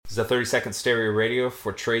This is a 30-second stereo radio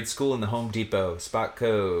for trade school in the Home Depot. Spot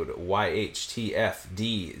code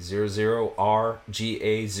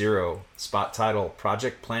YHTFD00RGA0. Spot title,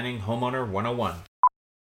 Project Planning Homeowner 101.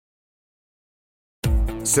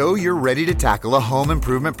 So you're ready to tackle a home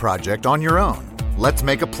improvement project on your own. Let's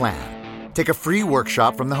make a plan. Take a free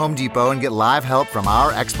workshop from the Home Depot and get live help from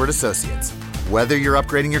our expert associates. Whether you're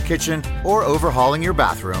upgrading your kitchen or overhauling your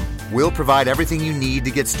bathroom, we'll provide everything you need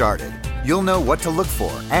to get started. You'll know what to look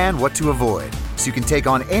for and what to avoid, so you can take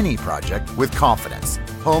on any project with confidence.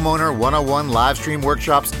 Homeowner 101 live stream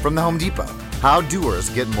workshops from the Home Depot. How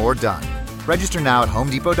doers get more done. Register now at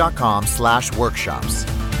homedepot.com/workshops.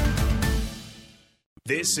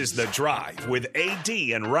 This is The Drive with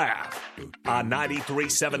AD and Rav on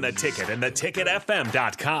 93.7 The Ticket and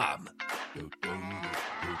theticketfm.com.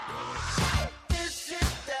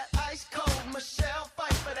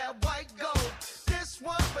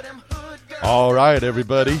 All right,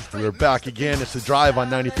 everybody. We're back again. It's The Drive on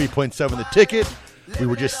 93.7 The Ticket. We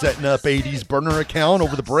were just setting up AD's burner account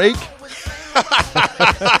over the break.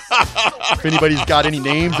 If anybody's got any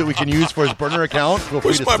names that we can use for his burner account, feel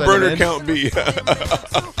free to What's my send burner it in. account be?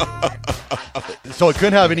 So it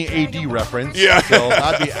couldn't have any AD reference. Yeah. So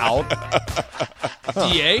that'd be out.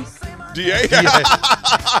 DA? DA? Yeah.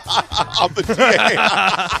 I'm the DA.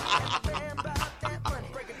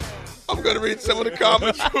 I'm going to read some of the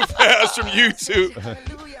comments real fast from YouTube.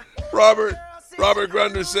 Robert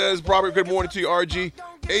Grunder says, Robert, good morning to you, RG.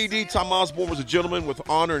 AD Tom Osborne was a gentleman with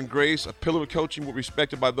honor and grace, a pillar of coaching,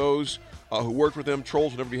 respected by those who worked with him,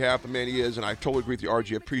 trolls on every behalf, the man he is, and I totally agree with you,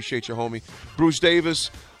 RG. I appreciate you, homie. Bruce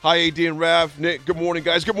Davis, hi, AD and Rav. Nick, good morning,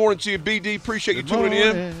 guys. Good morning to you, BD. Appreciate you tuning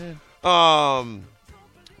in.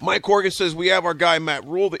 Mike Corrigan says, we have our guy, Matt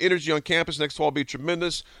Rule. The energy on campus next fall will be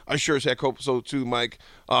tremendous. I sure as heck hope so, too, Mike.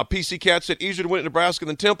 PC Cat said, easier to win at Nebraska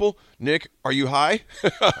than Temple. Nick, are you high?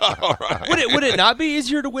 All right. Would it not be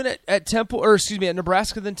easier to win at Temple, or excuse me, at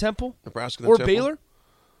Nebraska than Temple? Nebraska than or Temple? Baylor?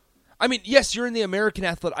 I mean, yes, you're in the American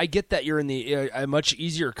Athletic. I get that you're in the a much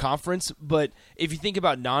easier conference, but if you think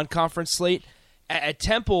about non-conference slate, at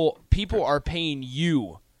Temple, people are paying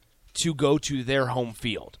you to go to their home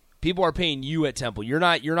field. People are paying you at Temple. You're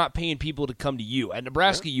not paying people to come to you. At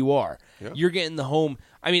Nebraska, you are. Yeah. You're getting the home.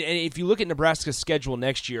 I mean, and if you look at Nebraska's schedule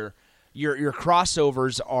next year, your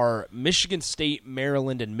crossovers are Michigan State,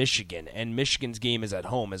 Maryland, and Michigan, and Michigan's game is at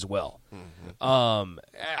home as well. Mm-hmm.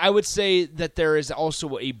 I would say that there is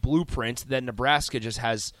also a blueprint that Nebraska just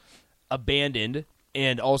has abandoned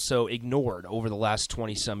and also ignored over the last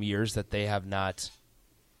 20-some years that they have not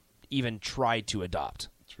even tried to adopt.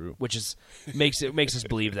 True. Which is makes us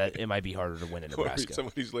believe that it might be harder to win in Nebraska. Some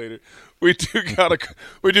of these later. We do got a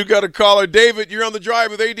caller. David, you're on The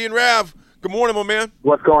Drive with AD and Rav. Good morning, my man.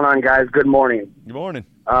 What's going on, guys? Good morning. Good morning.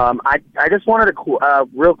 I just wanted a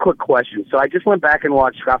real quick question. So I just went back and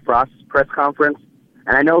watched Scott Frost's press conference,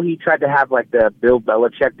 and I know he tried to have like the Bill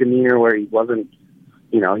Belichick demeanor where he wasn't,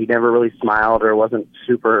 he never really smiled or wasn't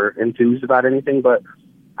super enthused about anything. But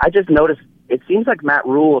I just noticed it seems like Matt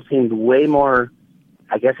Rule seemed way more,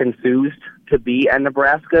 I guess, enthused to be at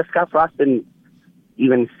Nebraska. Scott Frost didn't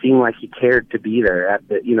even seem like he cared to be there at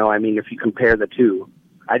the, if you compare the two.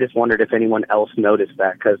 I just wondered if anyone else noticed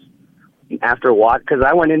that, because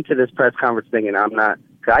I went into this press conference thinking I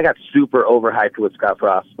got super overhyped with Scott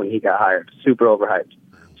Frost when he got hired, super overhyped.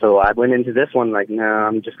 So I went into this one like, no,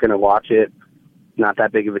 I'm just going to watch it. Not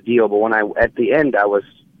that big of a deal. But at the end, I was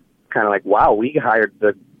kind of like, wow, we hired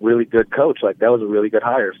the really good coach. Like, that was a really good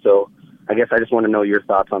hire. So I guess I just want to know your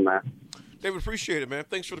thoughts on that. David, appreciate it, man.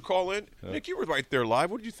 Thanks for the call in. Nick, you were right there live.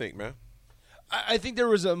 What did you think, man? I think there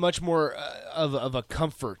was a much more of a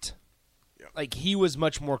comfort. Yeah. Like, he was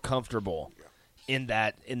much more comfortable in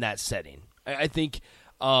that setting. I think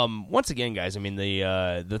once again, guys, I mean,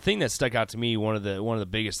 the thing that stuck out to me, one of the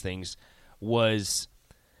biggest things was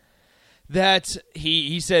that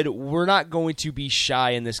he said, we're not going to be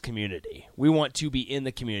shy in this community. We want to be in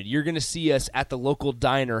the community. You're going to see us at the local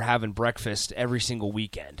diner having breakfast every single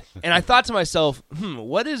weekend. And I thought to myself,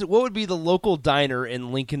 what would be the local diner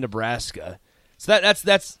in Lincoln, Nebraska? So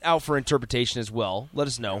that's out for interpretation as well. Let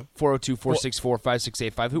us know.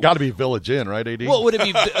 402-464-5685. Got to be Village Inn, right, AD? What would it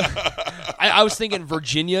be? I was thinking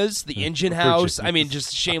Virginia's, the Engine House. I mean,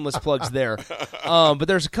 just shameless plugs there. But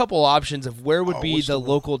there's a couple options of where would be the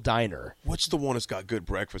local diner. What's the one that's got good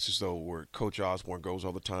breakfasts, though, where Coach Osborne goes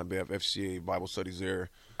all the time? They have FCA Bible studies there.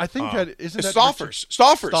 I think isn't that Stouffer's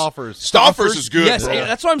is good. Yes, bro.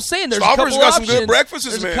 That's what I'm saying. There's Stouffer's a couple got options. some good breakfasts,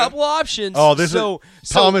 There's man. a couple options. Oh, this is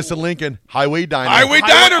Thomas and Lincoln Highway Diner. Highway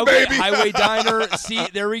Diner, baby. Highway Diner. See,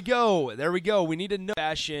 there we go. We need to know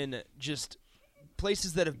fashion just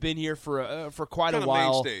places that have been here for quite Kinda a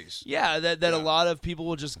while. mainstays. Yeah, that a lot of people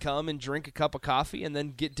will just come and drink a cup of coffee and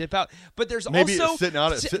then dip out. But there's Maybe also it's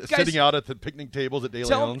sitting out at the picnic tables at De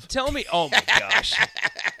Leon's. Tell me, oh my gosh,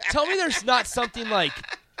 tell me there's not something like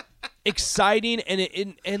exciting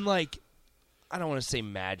and like, I don't want to say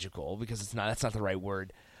magical because that's not the right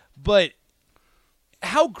word, but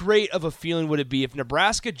how great of a feeling would it be if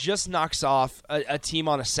Nebraska just knocks off a team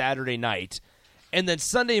on a Saturday night, and then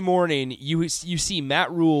Sunday morning you see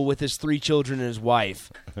Matt Rule with his 3 children and his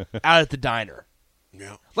wife out at the diner?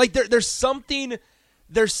 Yeah. Like there's something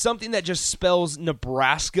that just spells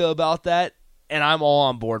Nebraska about that, and I'm all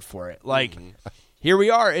on board for it. Like here we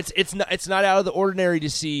are. It's not out of the ordinary to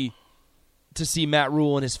see Matt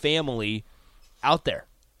Rule and his family out there.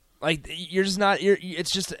 Like you're just not.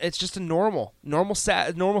 It's just a normal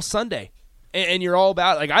Sunday, and you're all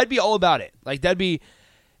about. Like I'd be all about it. Like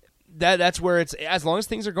that's where it's, as long as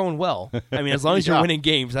things are going well. I mean, as long as you're winning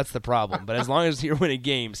games, that's the problem. But as long as you're winning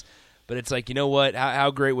games, but it's like, you know what?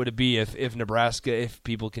 How great would it be if Nebraska, if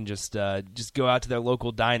people can just go out to their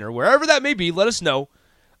local diner, wherever that may be, let us know.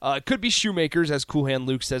 It could be Shoemakers, as Cool Hand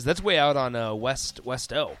Luke says. That's way out on West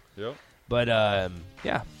O. Yep. But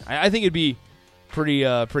yeah, I think it'd be pretty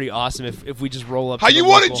awesome if we just roll up. How you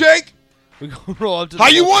want it, Jake? We go roll up to. How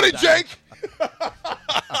you want it, Jake?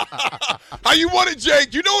 How you want it,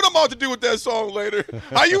 Jake? You know what I'm about to do with that song later.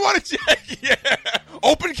 How you want it, Jake? Yeah.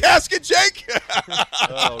 Open casket, Jake.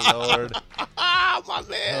 Oh Lord. My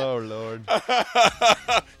man. Oh Lord.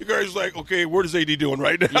 You guys like, okay, what is AD doing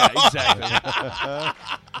right now? Yeah, exactly.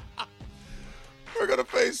 We're gonna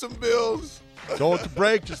pay some bills. Don't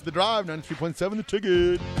break, just the drive. 93.7 The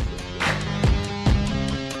Ticket.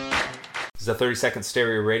 This is a 30-second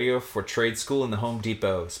stereo radio for trade school in the Home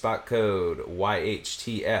Depot. Spot code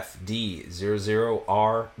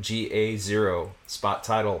YHTFD00RGA0. Spot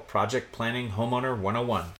title, Project Planning Homeowner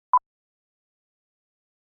 101.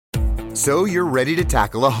 So you're ready to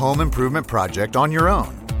tackle a home improvement project on your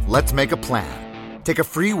own. Let's make a plan. Take a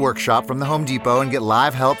free workshop from the Home Depot and get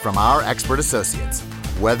live help from our expert associates.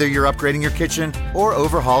 Whether you're upgrading your kitchen or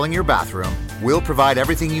overhauling your bathroom, we'll provide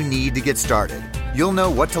everything you need to get started. You'll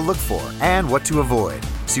know what to look for and what to avoid,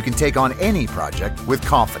 so you can take on any project with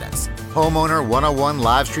confidence. Homeowner 101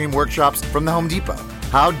 live stream workshops from the Home Depot.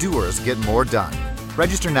 How doers get more done.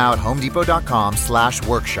 Register now at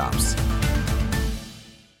homedepot.com/workshops.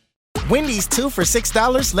 Wendy's 2 for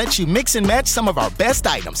 $6 lets you mix and match some of our best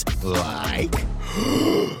items, like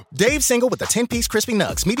Dave Single with a 10-piece crispy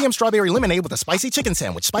nugs, medium strawberry lemonade with a spicy chicken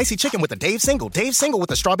sandwich, spicy chicken with a Dave Single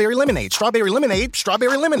with a strawberry lemonade, strawberry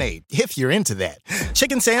lemonade, if you're into that.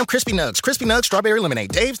 Chicken Sam, crispy nugs, strawberry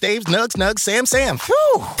lemonade, Dave's, nugs, Sam.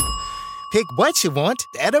 Whew. Pick what you want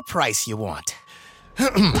at a price you want.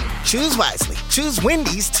 Choose wisely. Choose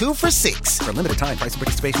Wendy's 2 for $6. For a limited time, price and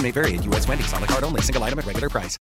participation may vary at U.S. Wendy's. On the card only. Single item at regular price.